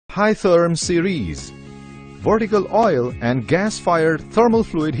High Therm series, vertical oil and gas-fired thermal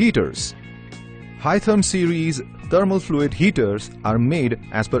fluid heaters. High Therm series thermal fluid heaters are made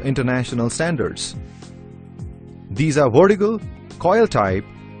as per international standards. These are vertical, coil type,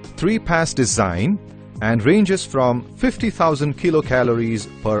 3-pass design and ranges from 50,000 kilocalories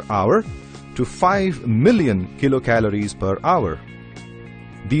per hour to 5 million kilocalories per hour.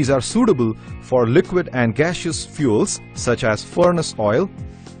 These are suitable for liquid and gaseous fuels such as furnace oil,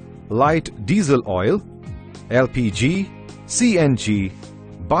 light diesel oil, LPG, CNG,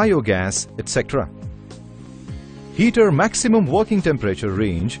 biogas, etc. Heater maximum working temperature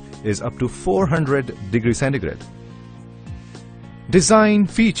range is up to 400 degrees centigrade. Design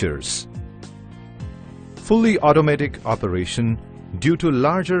features: fully automatic operation. Due to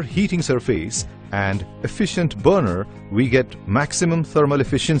larger heating surface and efficient burner, we get maximum thermal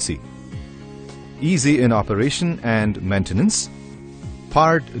efficiency. Easy in operation and maintenance.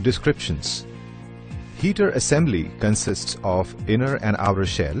 Part descriptions: heater assembly consists of inner and outer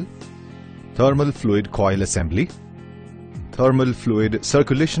shell, thermal fluid coil assembly, thermal fluid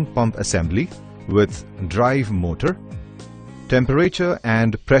circulation pump assembly with drive motor, temperature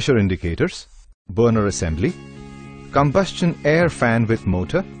and pressure indicators, burner assembly, combustion air fan with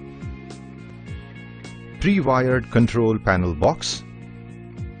motor, pre-wired control panel box,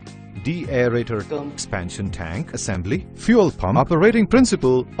 de-aerator expansion tank assembly, fuel pump. Operating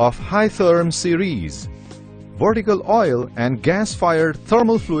principle of High Therm series: vertical oil and gas-fired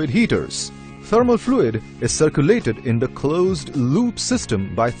thermal fluid heaters. Thermal fluid is circulated in the closed loop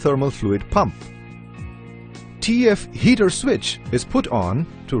system by thermal fluid pump. TF heater switch is put on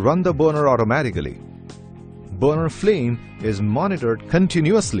to run the burner automatically. Burner flame is monitored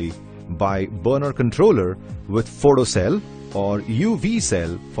continuously by burner controller with photocell or UV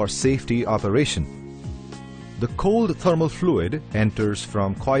cell for safety operation. The cold thermal fluid enters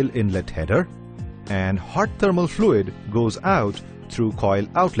from coil inlet header and hot thermal fluid goes out through coil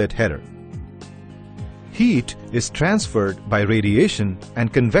outlet header. Heat is transferred by radiation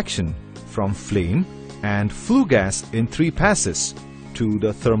and convection from flame and flue gas in 3 passes to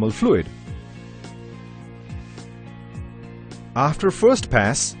the thermal fluid. After first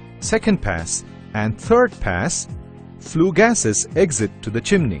pass, second pass and third pass, flue gases exit to the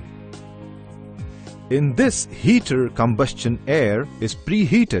chimney. In this heater, combustion air is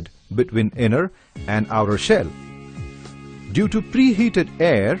preheated between inner and outer shell. Due to preheated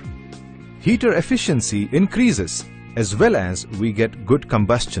air, heater efficiency increases as well as we get good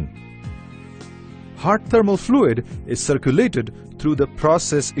combustion. Hot thermal fluid is circulated through the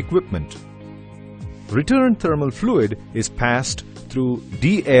process equipment. Return thermal fluid is passed through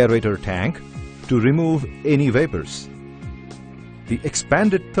de-aerator tank to remove any vapors. The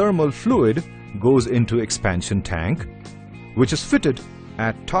expanded thermal fluid goes into expansion tank, which is fitted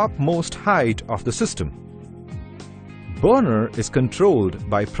at topmost height of the system. Burner is controlled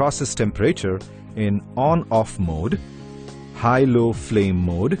by process temperature in on-off mode, high-low flame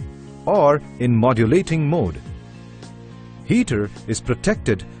mode, or in modulating mode. Heater is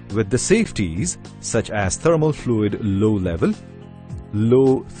protected with the safeties such as thermal fluid low level,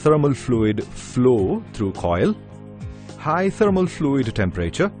 low thermal fluid flow through coil, high thermal fluid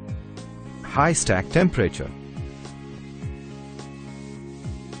temperature, high stack temperature.